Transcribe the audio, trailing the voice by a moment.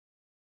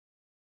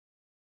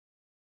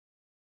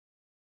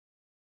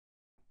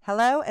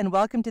Hello and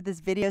welcome to this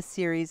video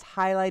series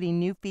highlighting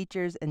new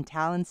features in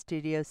Talend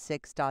Studio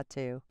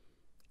 6.2.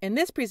 In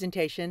this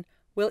presentation,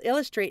 we'll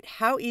illustrate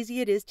how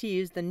easy it is to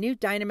use the new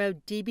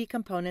DynamoDB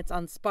components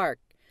on Spark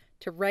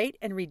to write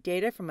and read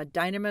data from a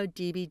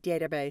DynamoDB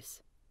database.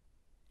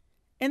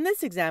 In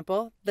this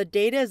example, the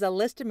data is a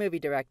list of movie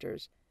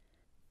directors.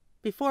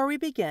 Before we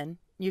begin,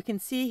 you can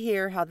see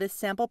here how this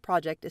sample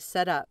project is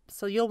set up,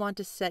 so you'll want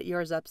to set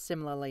yours up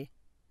similarly.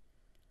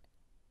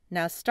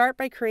 Now start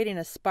by creating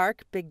a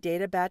Spark Big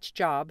Data Batch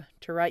job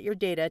to write your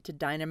data to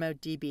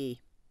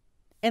DynamoDB.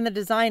 In the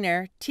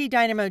designer, T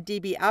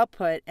DynamoDB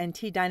output and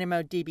T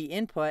DynamoDB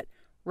input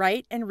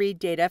write and read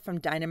data from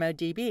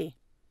DynamoDB.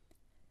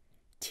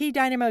 T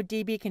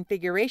DynamoDB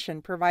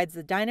configuration provides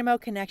the Dynamo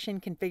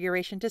connection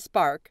configuration to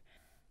Spark,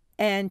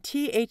 and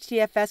T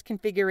HDFS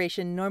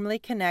configuration normally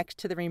connects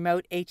to the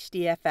remote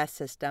HDFS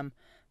system,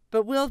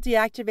 but we'll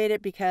deactivate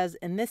it because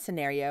in this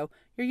scenario,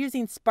 you're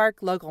using Spark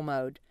local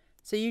mode,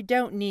 so you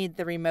don't need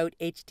the remote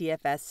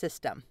HDFS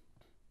system.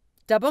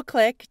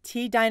 Double-click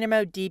T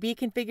DynamoDB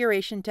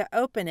configuration to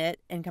open it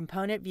in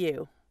Component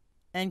View,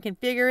 and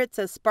configure it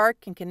so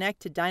Spark can connect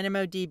to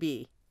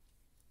DynamoDB.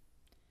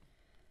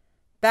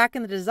 Back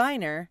in the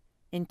designer,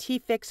 in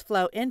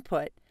tfixflow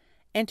input,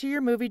 enter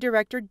your movie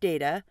director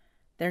data,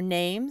 their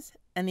names,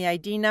 and the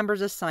ID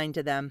numbers assigned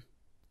to them.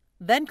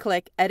 Then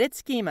click Edit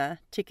Schema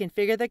to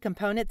configure the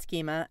component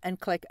schema and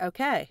click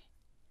OK.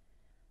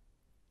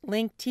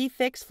 Link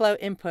tfixflow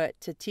input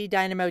to T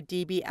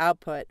DynamoDB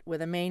output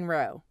with a main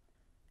row.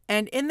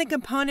 And in the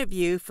component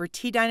view for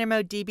T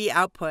DynamoDB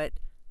output,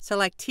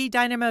 select T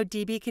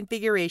DynamoDB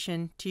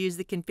configuration to use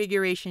the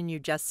configuration you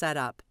just set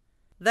up.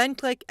 Then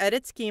click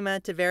Edit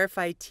Schema to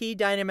verify T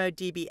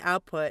DynamoDB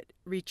output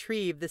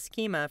retrieve the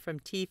schema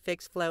from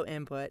tfixflow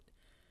input.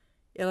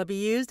 It'll be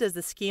used as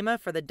the schema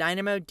for the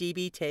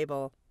DynamoDB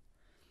table.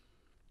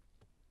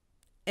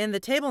 In the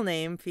table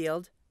name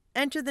field,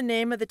 enter the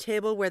name of the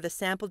table where the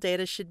sample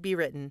data should be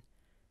written.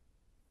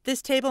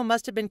 This table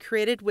must have been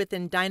created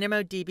within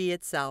DynamoDB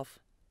itself.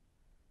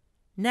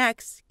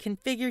 Next,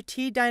 configure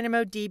T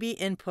DynamoDB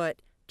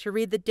input to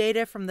read the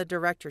data from the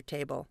director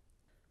table.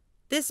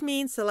 This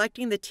means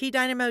selecting the T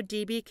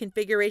DynamoDB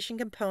configuration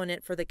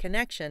component for the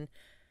connection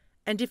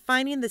and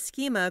defining the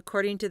schema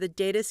according to the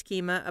data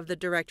schema of the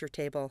director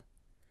table.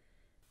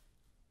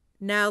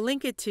 Now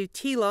link it to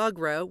tlog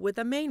row with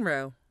a main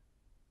row.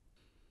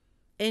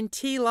 In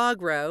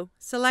tlog row,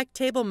 select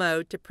Table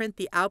Mode to print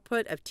the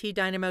output of T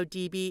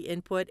DynamoDB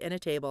input in a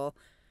table,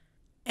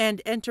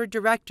 and enter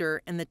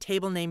Director in the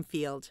Table Name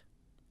field.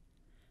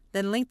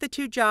 Then link the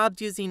two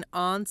jobs using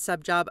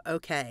on_subjob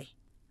OK.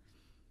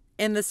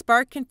 In the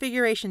Spark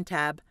Configuration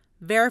tab,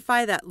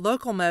 verify that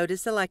Local Mode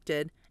is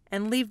selected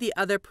and leave the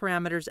other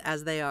parameters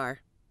as they are.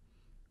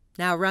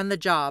 Now run the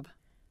job.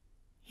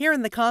 Here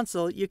in the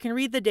console, you can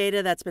read the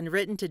data that's been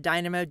written to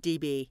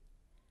DynamoDB.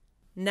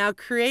 Now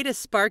create a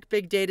Spark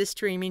Big Data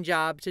streaming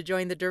job to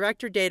join the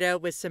director data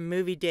with some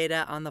movie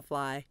data on the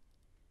fly.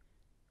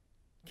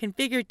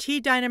 Configure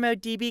T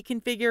DynamoDB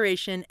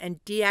configuration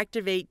and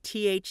deactivate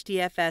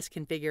THDFS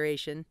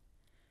configuration.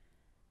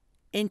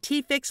 In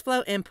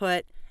tfixflow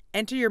input,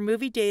 enter your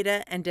movie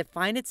data and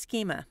define its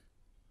schema.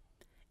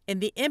 In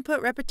the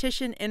input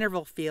repetition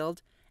interval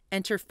field,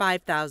 enter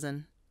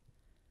 5000.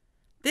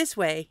 This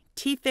way,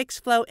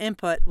 tfixflow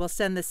input will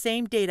send the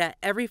same data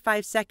every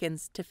 5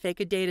 seconds to fake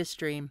a data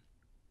stream.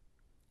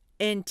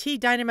 In T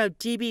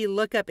DynamoDB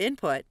lookup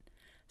input,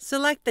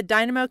 select the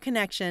Dynamo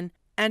connection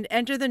and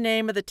enter the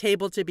name of the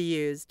table to be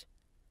used.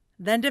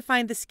 Then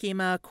define the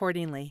schema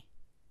accordingly.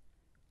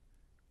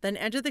 Then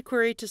enter the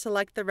query to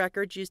select the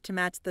records used to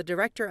match the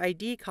director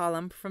ID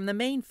column from the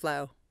main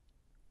flow.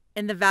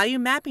 In the value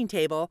mapping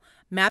table,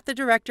 map the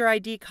director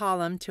ID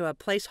column to a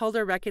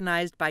placeholder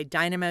recognized by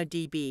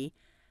DynamoDB,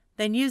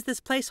 then use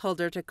this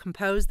placeholder to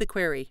compose the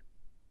query.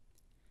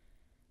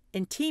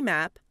 In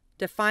tmap,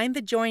 define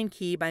the join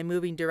key by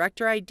moving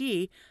director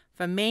ID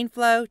from main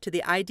flow to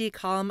the ID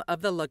column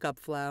of the lookup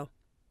flow.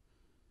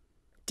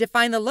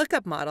 Define the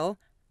lookup model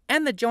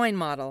and the join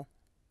model.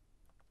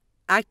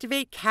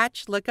 Activate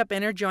catch lookup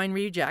inner join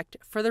reject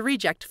for the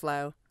reject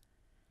flow,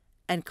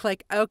 and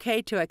click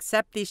OK to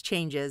accept these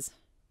changes.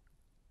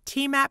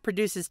 tmap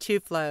produces two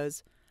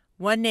flows,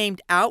 one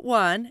named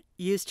out1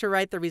 used to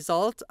write the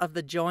result of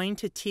the join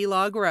to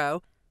tlog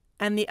row,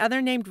 and the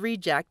other named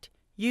reject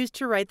used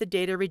to write the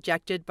data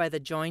rejected by the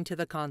join to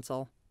the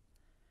console.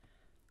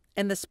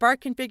 In the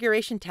Spark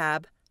Configuration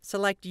tab,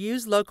 select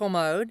Use Local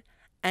Mode,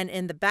 and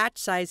in the Batch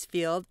Size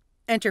field,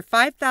 enter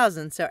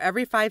 5000 so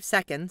every 5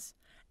 seconds,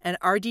 an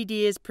RDD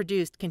is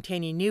produced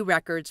containing new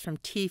records from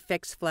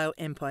tfixflow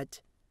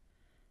input.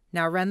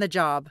 Now run the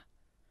job.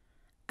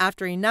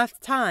 After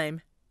enough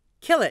time,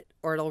 kill it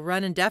or it'll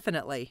run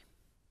indefinitely.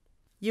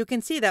 You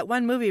can see that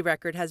one movie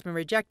record has been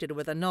rejected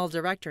with a null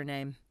director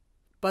name,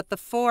 but the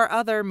 4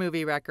 other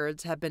movie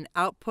records have been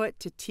output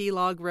to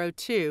tlog row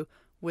 2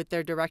 with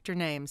their director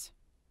names.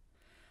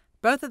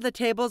 Both of the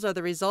tables are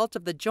the result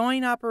of the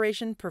join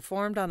operation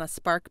performed on a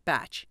Spark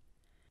batch.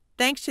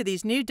 Thanks to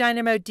these new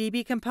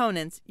DynamoDB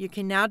components, you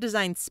can now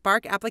design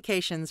Spark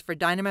applications for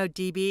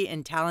DynamoDB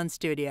in Talend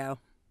Studio.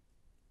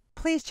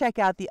 Please check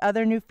out the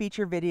other new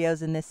feature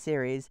videos in this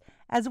series,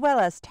 as well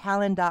as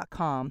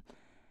Talend.com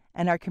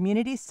and our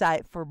community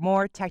site for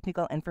more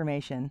technical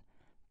information.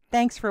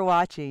 Thanks for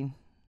watching.